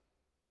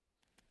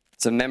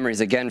Some memories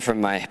again from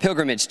my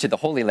pilgrimage to the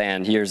Holy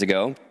Land years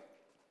ago.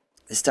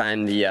 This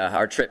time,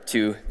 our trip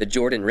to the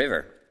Jordan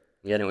River.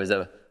 Again, it was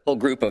a whole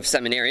group of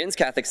seminarians,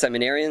 Catholic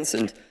seminarians,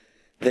 and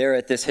they're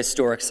at this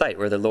historic site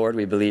where the Lord,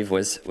 we believe,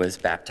 was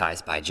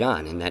baptized by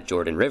John in that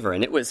Jordan River.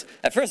 And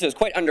at first it was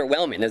quite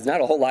underwhelming. There's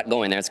not a whole lot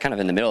going there. It's kind of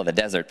in the middle of the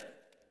desert.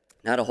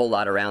 Not a whole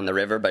lot around the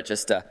river, but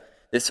just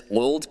this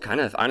old,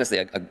 kind of, honestly,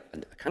 a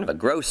kind of a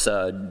gross,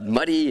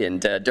 muddy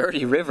and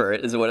dirty river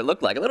is what it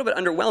looked like. A little bit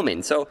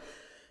underwhelming. So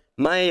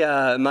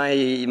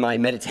my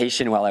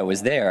meditation while I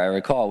was there, I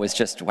recall, was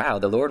just, wow,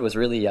 the Lord was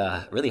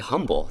really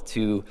humble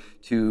to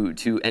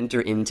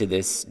enter into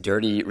this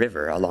dirty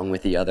river along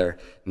with the other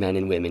men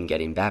and women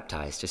getting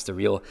baptized. Just a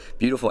real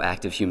beautiful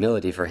act of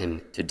humility for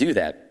him to do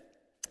that.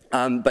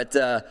 But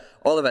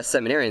all of us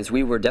seminarians,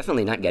 we were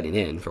definitely not getting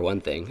in, for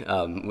one thing.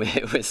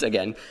 It was,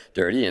 again,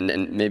 dirty,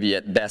 and maybe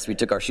at best we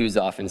took our shoes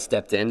off and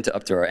stepped in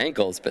up to our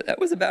ankles, but that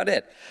was about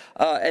it.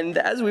 And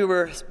as we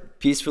were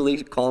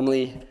peacefully,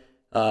 calmly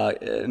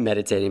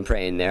meditating,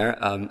 praying there,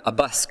 another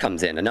bus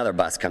comes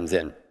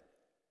in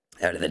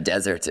out of the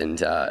desert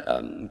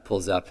and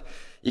pulls up.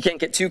 You can't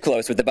get too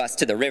close with the bus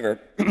to the river,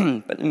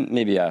 but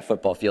maybe a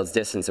football field's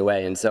distance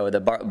away. And so the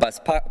bus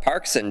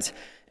parks and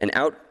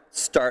out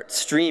start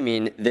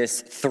streaming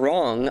this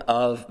throng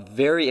of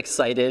very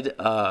excited,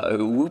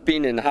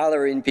 whooping and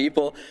hollering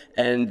people,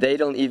 and they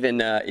don't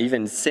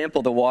even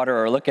sample the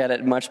water or look at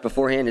it much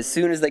beforehand. As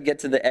soon as they get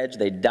to the edge,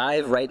 they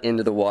dive right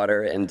into the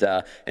water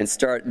and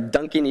start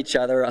dunking each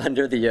other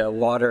under the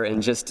water,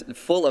 and just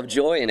full of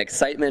joy and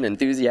excitement,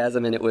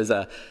 enthusiasm, and it was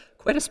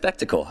quite a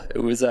spectacle. It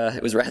was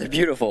rather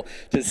beautiful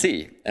to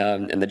see,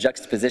 and the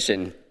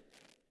juxtaposition.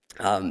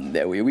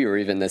 We were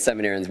even the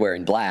seminarians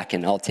wearing black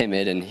and all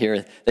timid, and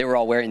here they were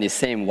all wearing these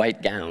same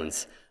white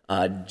gowns,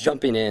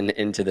 jumping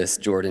into this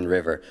Jordan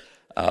River.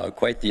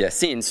 Quite the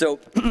scene. So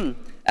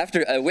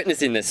after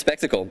witnessing this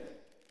spectacle,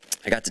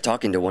 I got to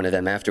talking to one of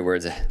them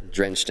afterwards,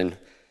 drenched in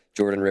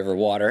Jordan River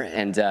water,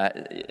 and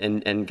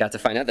got to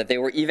find out that they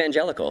were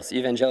evangelical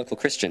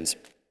Christians.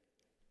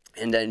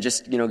 And then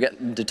just,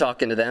 get to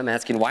talking to them,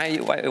 asking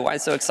why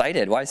so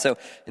excited, why so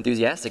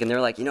enthusiastic, and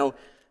they're like,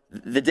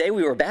 the day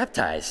we were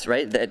baptized,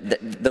 right,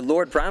 that the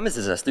Lord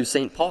promises us through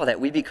St. Paul that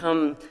we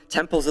become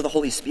temples of the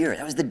Holy Spirit.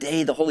 That was the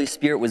day the Holy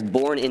Spirit was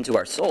born into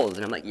our souls.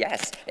 And I'm like,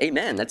 yes,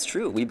 amen, that's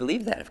true. We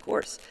believe that, of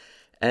course.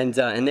 And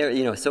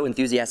they're, so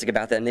enthusiastic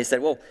about that. And they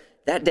said, well,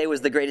 that day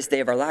was the greatest day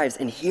of our lives.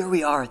 And here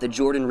we are at the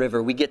Jordan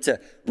River. We get to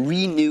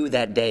renew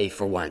that day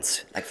for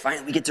once. Like,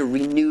 finally, we get to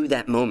renew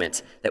that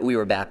moment that we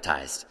were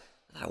baptized.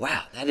 I thought,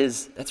 wow,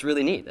 that's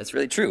really neat. That's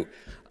really true.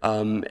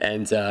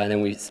 And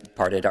then we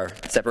parted our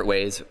separate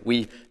ways.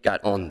 We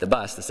got on the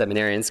bus, the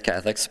seminarians,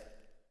 Catholics,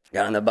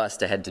 got on the bus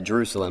to head to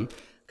Jerusalem,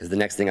 because the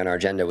next thing on our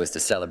agenda was to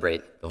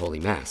celebrate the Holy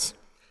Mass.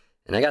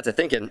 And I got to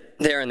thinking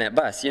there in that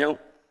bus,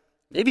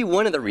 maybe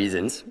one of the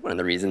reasons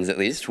at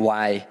least,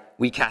 why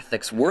we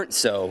Catholics weren't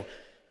so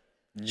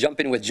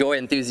jumping with joy,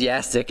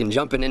 enthusiastic, and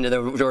jumping into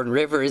the Jordan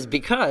River is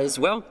because,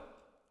 well,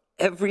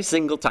 every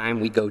single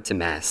time we go to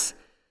Mass,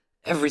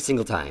 every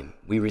single time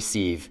we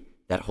receive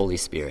that Holy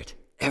Spirit.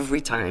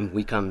 Every time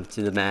we come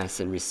to the Mass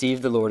and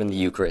receive the Lord in the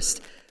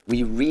Eucharist,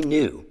 we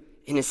renew,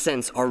 in a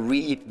sense, are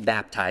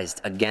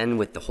re-baptized again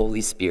with the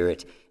Holy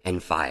Spirit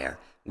and fire.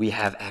 We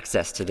have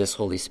access to this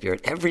Holy Spirit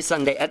every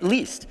Sunday, at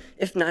least,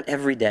 if not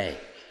every day.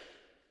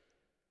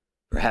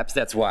 Perhaps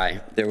that's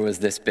why there was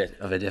this bit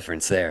of a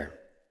difference there.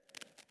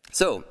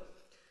 So,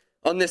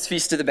 on this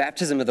Feast of the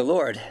Baptism of the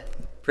Lord,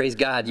 praise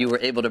God, you were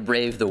able to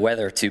brave the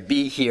weather to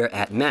be here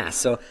at Mass.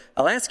 So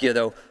I'll ask you,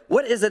 though,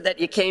 what is it that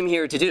you came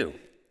here to do?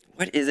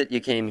 What is it you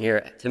came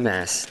here to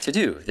Mass to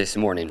do this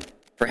morning?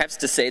 Perhaps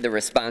to say the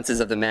responses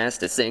of the Mass,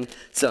 to sing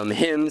some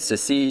hymns, to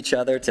see each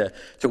other, to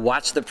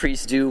watch the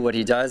priest do what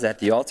he does at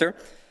the altar.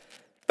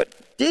 But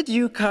did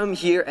you come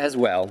here as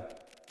well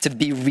to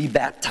be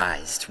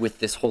rebaptized with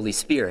this Holy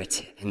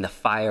Spirit in the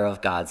fire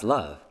of God's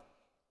love?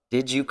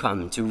 Did you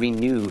come to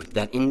renew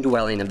that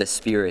indwelling of the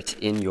Spirit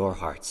in your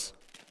hearts?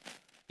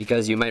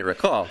 Because you might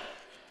recall,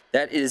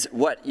 that is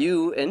what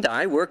you and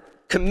I were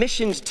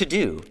commissioned to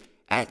do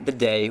at the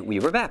day we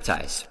were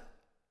baptized.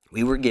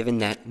 We were given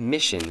that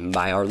mission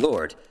by our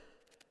Lord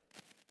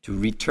to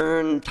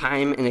return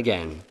time and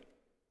again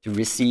to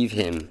receive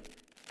him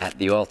at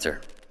the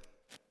altar.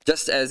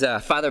 Just as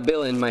Father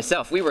Bill and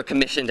myself, we were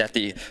commissioned at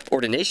the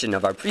ordination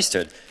of our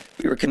priesthood.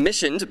 We were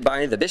commissioned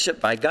by the bishop,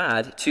 by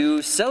God,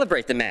 to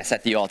celebrate the Mass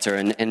at the altar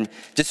and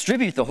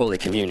distribute the Holy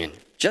Communion.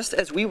 Just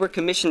as we were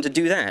commissioned to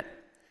do that,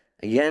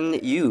 again,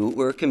 you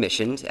were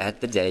commissioned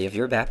at the day of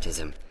your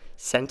baptism,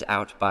 sent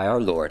out by our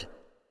Lord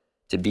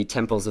to be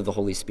temples of the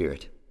Holy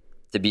Spirit,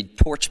 to be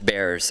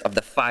torchbearers of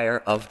the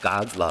fire of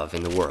God's love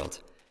in the world,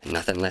 and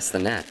nothing less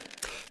than that.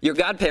 Your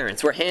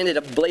godparents were handed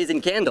a blazing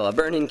candle, a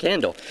burning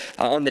candle,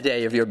 on the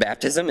day of your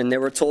baptism, and they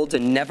were told to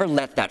never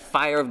let that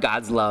fire of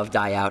God's love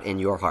die out in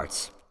your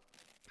hearts.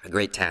 A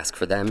great task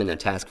for them and a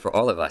task for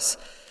all of us.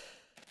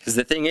 Because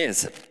the thing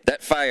is,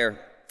 that fire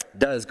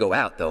does go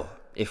out, though,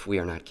 if we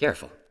are not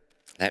careful.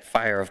 That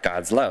fire of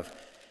God's love.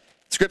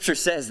 Scripture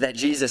says that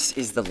Jesus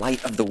is the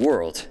light of the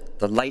world,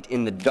 the light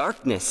in the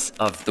darkness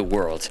of the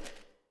world.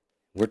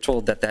 We're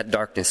told that that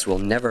darkness will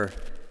never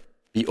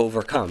be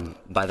overcome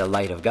by the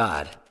light of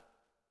God.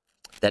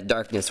 That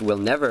darkness will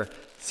never,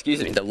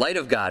 the light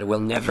of God will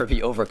never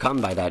be overcome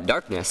by that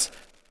darkness.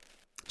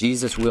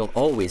 Jesus will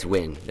always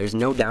win. There's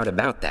no doubt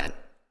about that.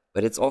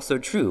 But it's also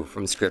true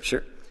from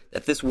Scripture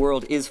that this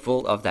world is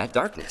full of that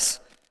darkness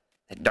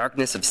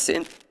of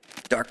sin,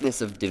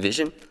 darkness of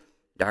division,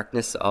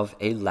 darkness of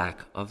a lack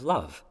of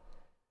love.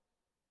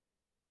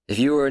 If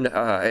you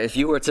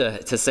were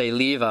to say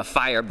leave a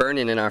fire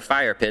burning in our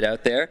fire pit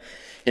out there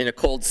in a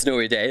cold,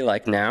 snowy day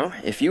like now,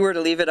 if you were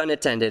to leave it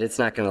unattended, it's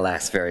not going to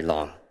last very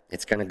long.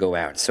 It's going to go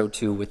out. So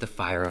too with the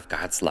fire of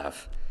God's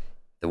love,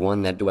 the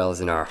one that dwells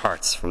in our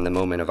hearts from the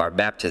moment of our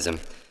baptism.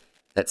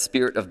 That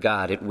Spirit of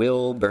God, it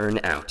will burn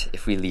out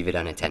if we leave it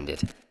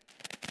unattended.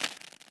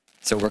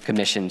 So we're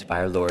commissioned by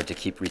our Lord to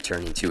keep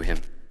returning to him,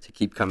 to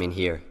keep coming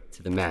here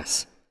to the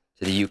Mass,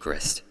 to the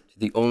Eucharist, to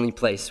the only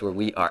place where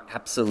we are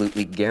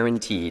absolutely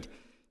guaranteed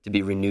to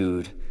be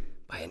renewed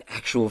by an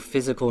actual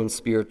physical and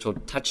spiritual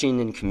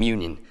touching and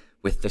communion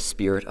with the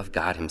Spirit of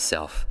God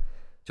himself,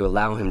 to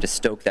allow him to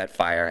stoke that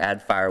fire,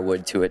 add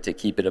firewood to it to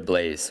keep it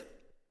ablaze.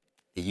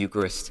 The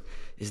Eucharist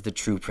is the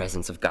true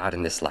presence of God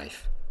in this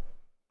life.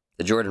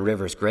 The Jordan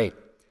River is great,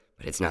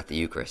 but it's not the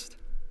Eucharist.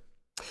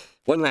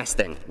 One last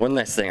thing.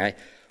 I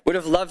would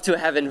have loved to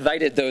have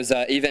invited those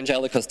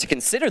evangelicals to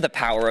consider the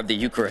power of the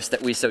Eucharist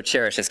that we so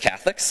cherish as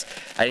Catholics.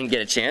 I didn't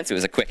get a chance. It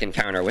was a quick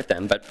encounter with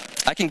them, but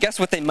I can guess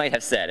what they might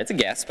have said. It's a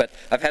guess, but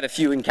I've had a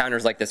few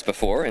encounters like this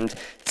before, and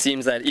it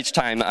seems that each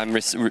time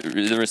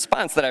the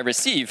response that I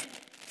receive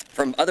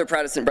from other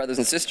Protestant brothers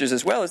and sisters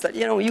as well is that,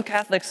 you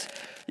Catholics,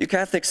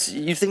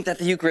 you think that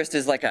the Eucharist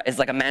is like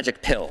a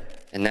magic pill,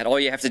 and that all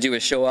you have to do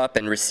is show up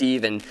and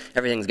receive, and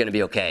everything's going to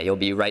be okay. You'll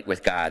be right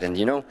with God,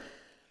 and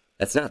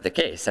that's not the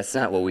case. That's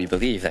not what we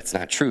believe. That's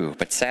not true.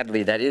 But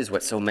sadly, that is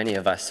what so many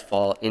of us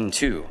fall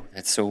into.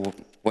 That's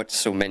what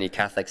so many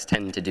Catholics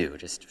tend to do.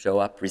 Just show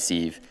up,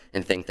 receive,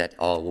 and think that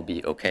all will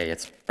be okay.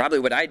 It's probably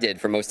what I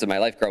did for most of my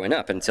life growing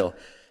up until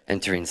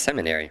entering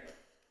seminary.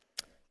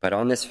 But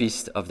on this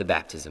feast of the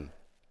baptism,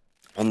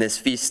 on this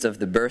feast of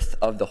the birth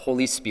of the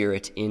Holy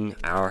Spirit in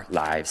our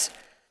lives,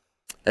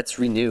 let's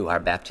renew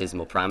our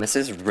baptismal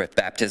promises,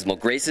 baptismal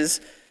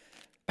graces,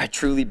 by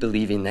truly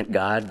believing that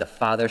God, the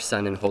Father,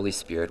 Son, and Holy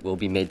Spirit will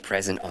be made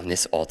present on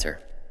this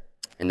altar.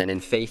 And then in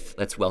faith,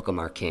 let's welcome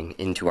our King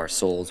into our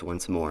souls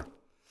once more.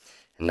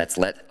 And let's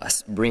let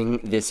us bring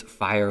this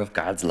fire of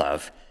God's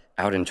love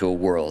out into a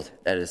world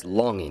that is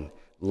longing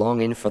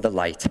for the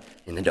light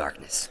in the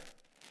darkness.